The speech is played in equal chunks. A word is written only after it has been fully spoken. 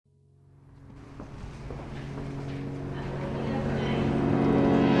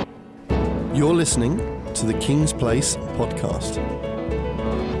You're listening to the King's Place podcast.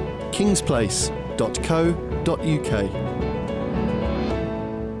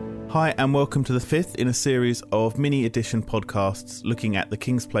 kingsplace.co.uk. Hi and welcome to the fifth in a series of mini edition podcasts looking at the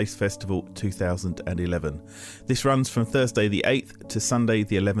King's Place Festival 2011. This runs from Thursday the 8th to Sunday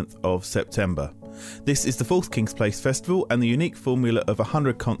the 11th of September. This is the fourth King's Place Festival, and the unique formula of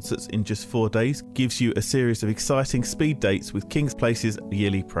 100 concerts in just 4 days gives you a series of exciting speed dates with King's Place's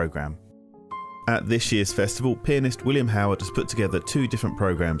yearly programme. At this year's festival, pianist William Howard has put together 2 different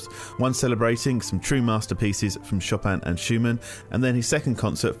programmes, one celebrating some true masterpieces from Chopin and Schumann, and then his second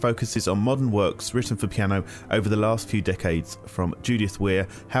concert focuses on modern works written for piano over the last few decades from Judith Weir,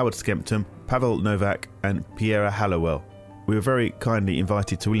 Howard Skempton, Pavel Novak and Piera Hallowell. We were very kindly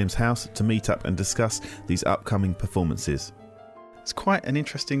invited to William's house to meet up and discuss these upcoming performances. It's quite an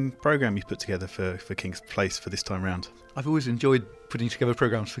interesting programme you put together for King's Place for this time round. I've always enjoyed putting together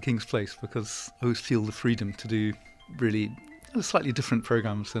programmes for King's Place because I always feel the freedom to do really slightly different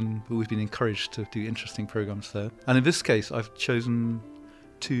programmes, and I've always been encouraged to do interesting programmes there. And in this case, I've chosen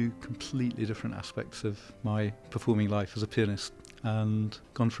 2 completely different aspects of my performing life as a pianist and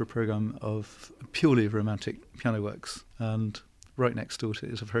gone for a programme of purely romantic piano works. And right next door to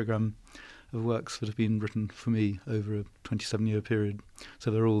it is a programme of works that have been written for me over a 27-year period.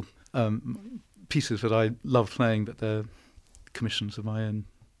 So they're all pieces that I love playing, but they're commissions of my own.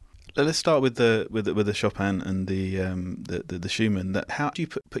 Let's start with the Chopin and the Schumann. How do you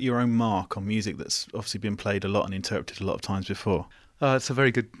put your own mark on music that's obviously been played a lot and interpreted a lot of times before? It's a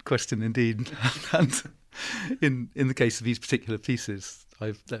very good question indeed. And in the case of these particular pieces,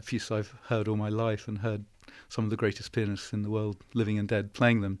 that piece I've heard all my life and heard some of the greatest pianists in the world, living and dead,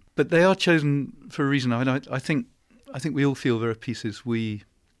 playing them. But they are chosen for a reason. I mean, I think we all feel there are pieces we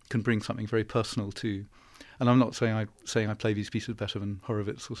can bring something very personal to. And I'm not saying I play these pieces better than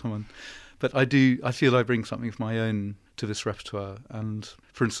Horowitz or someone, but I feel I bring something of my own to this repertoire. And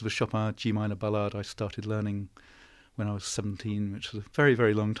for instance, the Chopin G minor ballade I started learning when I was 17, which was a very,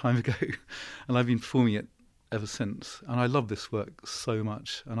 very long time ago. And I've been performing it ever since. And I love this work so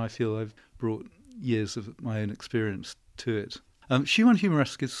much. And I feel I've brought years of my own experience to it. Schumann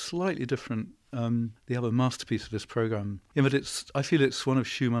Humoresque is slightly different, the other masterpiece of this programme, in that I feel it's one of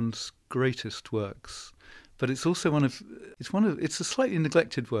Schumann's greatest works, but it's also it's a slightly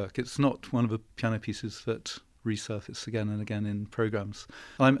neglected work. It's not one of the piano pieces that resurface again and again in programmes.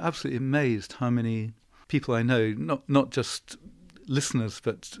 I'm absolutely amazed how many people I know, not just listeners,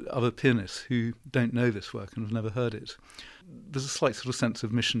 but other pianists who don't know this work and have never heard it. There's a slight sort of sense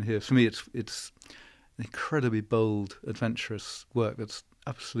of mission here. For me, it's an incredibly bold, adventurous work that's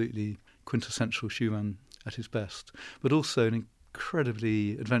absolutely quintessential Schumann at his best, but also an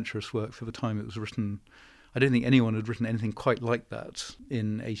incredibly adventurous work for the time it was written. I don't think anyone had written anything quite like that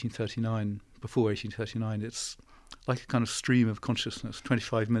in 1839, before 1839. It's like a kind of stream of consciousness,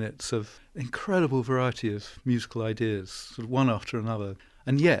 25 minutes of incredible variety of musical ideas, sort of one after another.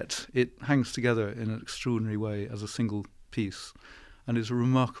 And yet it hangs together in an extraordinary way as a single piece, and is a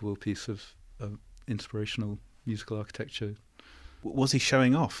remarkable piece of inspirational musical architecture. Was he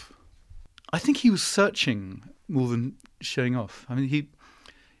showing off? I think he was searching more than showing off. I mean,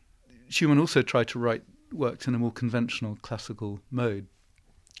 Schumann also tried to write works in a more conventional classical mode,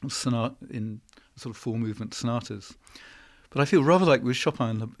 in sort of 4-movement sonatas. But I feel rather like with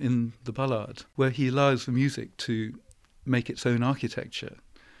Chopin in the Ballade, where he allows the music to make its own architecture.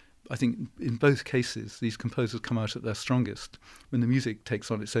 I think in both cases, these composers come out at their strongest when the music takes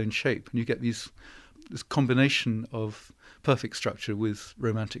on its own shape, and you get this combination of perfect structure with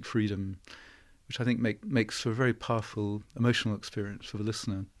romantic freedom, which I think makes for a very powerful emotional experience for the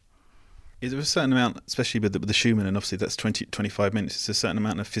listener. Is there a certain amount, especially with the Schumann, and obviously that's 25 minutes, is there a certain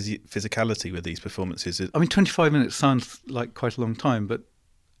amount of physicality with these performances? I mean, 25 minutes sounds like quite a long time, but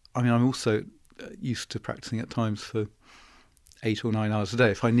I mean, I'm also used to practicing at times for 8 or 9 hours a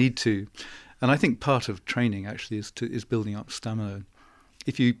day if I need to. And I think part of training actually is building up stamina.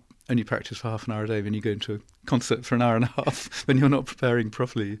 If you only practice for half an hour a day, then you go into a concert for an hour and a half, when you're not preparing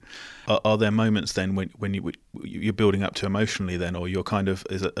properly. Are there moments then when you're building up to emotionally then, or you're kind of,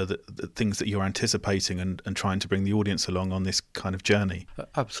 are the things that you're anticipating and trying to bring the audience along on this kind of journey?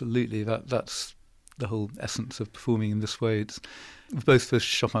 Absolutely. That's the whole essence of performing in this way. It's both the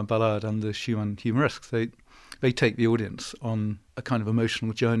Chopin Ballade and the Schumann Humoresque. They take the audience on a kind of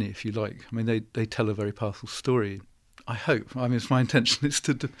emotional journey, if you like. I mean, they tell a very powerful story. I hope. I mean, it's my intention is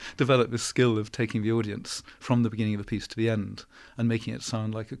to develop this skill of taking the audience from the beginning of a piece to the end and making it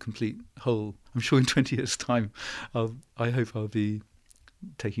sound like a complete whole. I'm sure in 20 years' time, I hope I'll be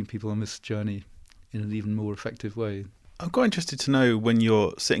taking people on this journey in an even more effective way. I'm quite interested to know when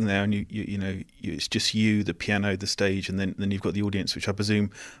you're sitting there and it's just you, the piano, the stage, and then you've got the audience, which I presume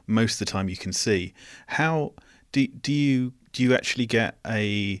most of the time you can see. How do you actually get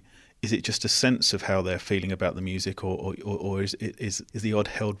is it just a sense of how they're feeling about the music, or is the odd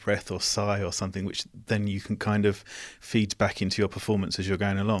held breath or sigh or something which then you can kind of feed back into your performance as you're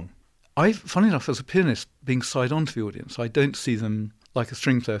going along? Funny enough, as a pianist, being side on to the audience, I don't see them like a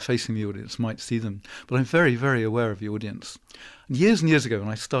string player facing the audience might see them. But I'm very, very aware of the audience. And years ago, when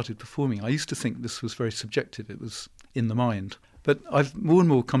I started performing, I used to think this was very subjective. It was in the mind. But I've more and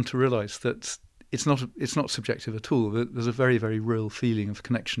more come to realise that it's not subjective at all. There's a very, very real feeling of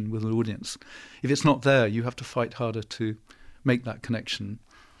connection with an audience. If it's not there, you have to fight harder to make that connection.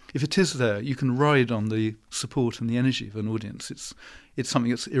 If it is there, you can ride on the support and the energy of an audience. It's something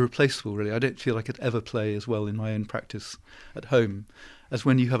that's irreplaceable, really. I don't feel I could ever play as well in my own practice at home as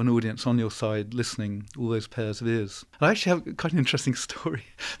when you have an audience on your side listening, all those pairs of ears. And I actually have quite an interesting story.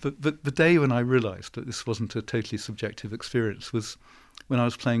 But the day when I realised that this wasn't a totally subjective experience was when I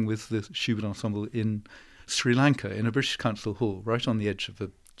was playing with the Schubert Ensemble in Sri Lanka in a British Council hall, right on the edge of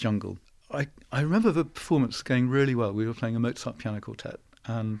the jungle. I remember the performance going really well. We were playing a Mozart piano quartet,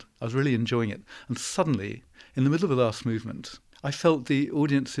 and I was really enjoying it. And suddenly, in the middle of the last movement, I felt the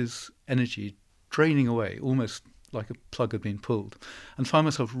audience's energy draining away, almost like a plug had been pulled, and found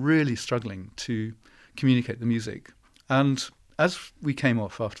myself really struggling to communicate the music. And as we came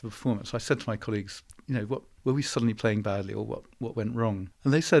off after the performance, I said to my colleagues, what were we suddenly playing badly, or what went wrong?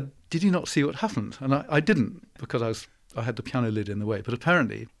 And they said, did you not see what happened? And I didn't, because I had the piano lid in the way. But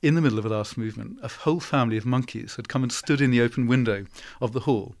apparently, in the middle of the last movement, a whole family of monkeys had come and stood in the open window of the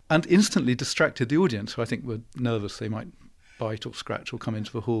hall and instantly distracted the audience, who I think were nervous they might bite or scratch or come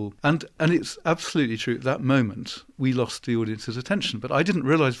into the hall. And it's absolutely true. At that moment, we lost the audience's attention. But I didn't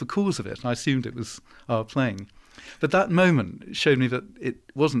realise the cause of it, and I assumed it was our playing. But that moment showed me that it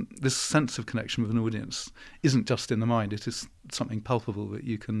wasn't, this sense of connection with an audience isn't just in the mind, it is something palpable that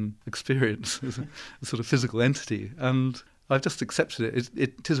you can experience as a sort of physical entity. And I've just accepted it.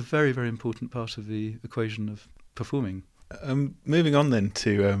 It is a very, very important part of the equation of performing. Moving on then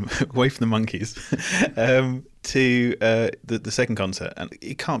to away from the monkeys to the second concert, and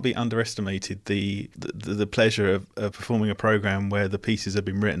it can't be underestimated the pleasure of performing a programme where the pieces have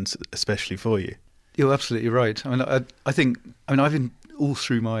been written especially for you. You're absolutely right. I think I've been all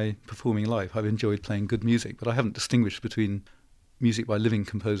through my performing life, I've enjoyed playing good music, but I haven't distinguished between music by living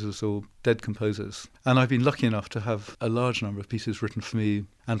composers or dead composers. And I've been lucky enough to have a large number of pieces written for me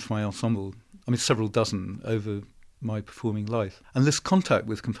and for my ensemble. Several dozen over my performing life. And this contact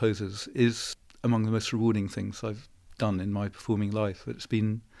with composers is among the most rewarding things I've done in my performing life. It's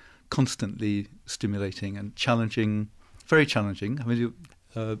been constantly stimulating and challenging, very challenging.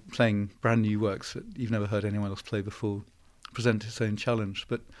 Playing brand new works that you've never heard anyone else play before present its own challenge,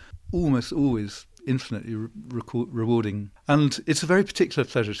 but almost always infinitely rewarding. And it's a very particular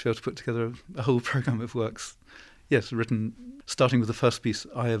pleasure to be able to put together a whole programme of works, written starting with the first piece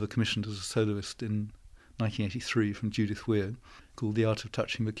I ever commissioned as a soloist in 1983 from Judith Weir, called The Art of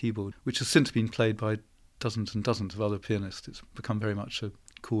Touching the Keyboard, which has since been played by dozens and dozens of other pianists. It's become very much a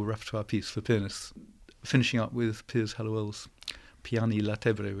core repertoire piece for pianists. Finishing up with Piers Hallowell's Piani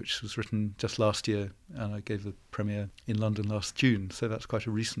Latebre, which was written just last year, and I gave the premiere in London last June, so that's quite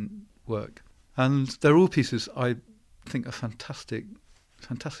a recent work. And they're all pieces I think are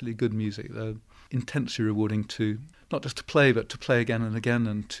fantastically good music. They're intensely rewarding to not just to play, but to play again and again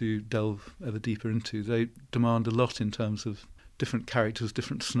and to delve ever deeper into. They demand a lot in terms of different characters,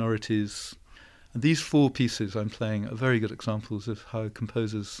 different sonorities. And these four pieces I'm playing are very good examples of how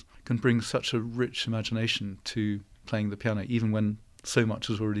composers can bring such a rich imagination to playing the piano, even when so much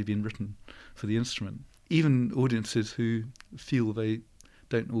has already been written for the instrument. Even audiences who feel they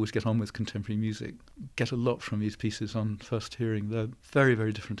don't always get on with contemporary music get a lot from these pieces on first hearing. They're very,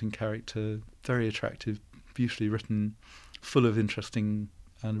 very different in character, very attractive, beautifully written, full of interesting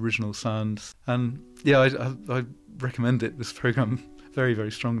and original sounds. And I recommend it, this programme, very,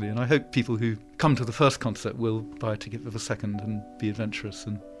 very strongly. And I hope people who come to the first concert will buy a ticket for the second and be adventurous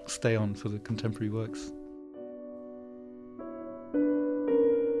and stay on for the contemporary works.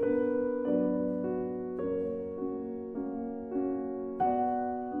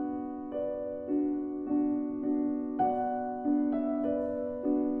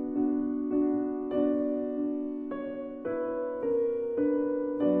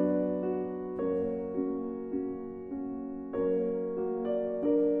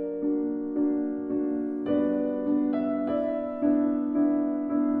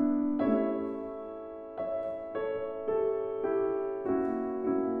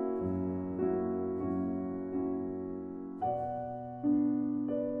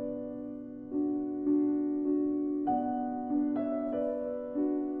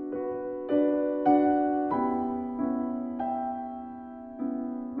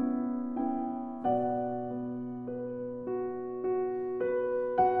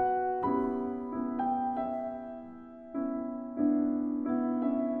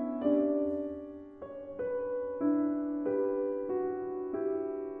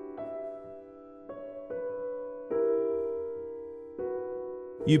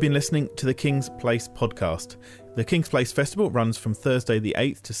 You've been listening to the King's Place podcast. The King's Place Festival runs from Thursday the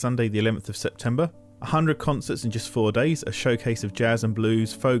 8th to Sunday the 11th of September. 100 concerts in just 4 days, a showcase of jazz and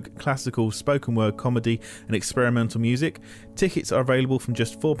blues, folk, classical, spoken word, comedy and experimental music. Tickets are available from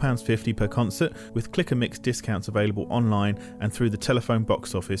just £4.50 per concert, with click and mix discounts available online and through the telephone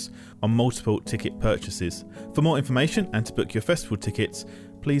box office on multiple ticket purchases. For more information and to book your festival tickets,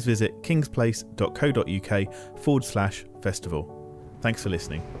 please visit kingsplace.co.uk/festival. Thanks for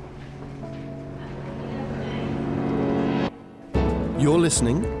listening. You're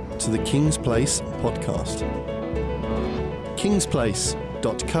listening to the King's Place podcast.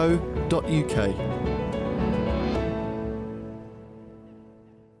 kingsplace.co.uk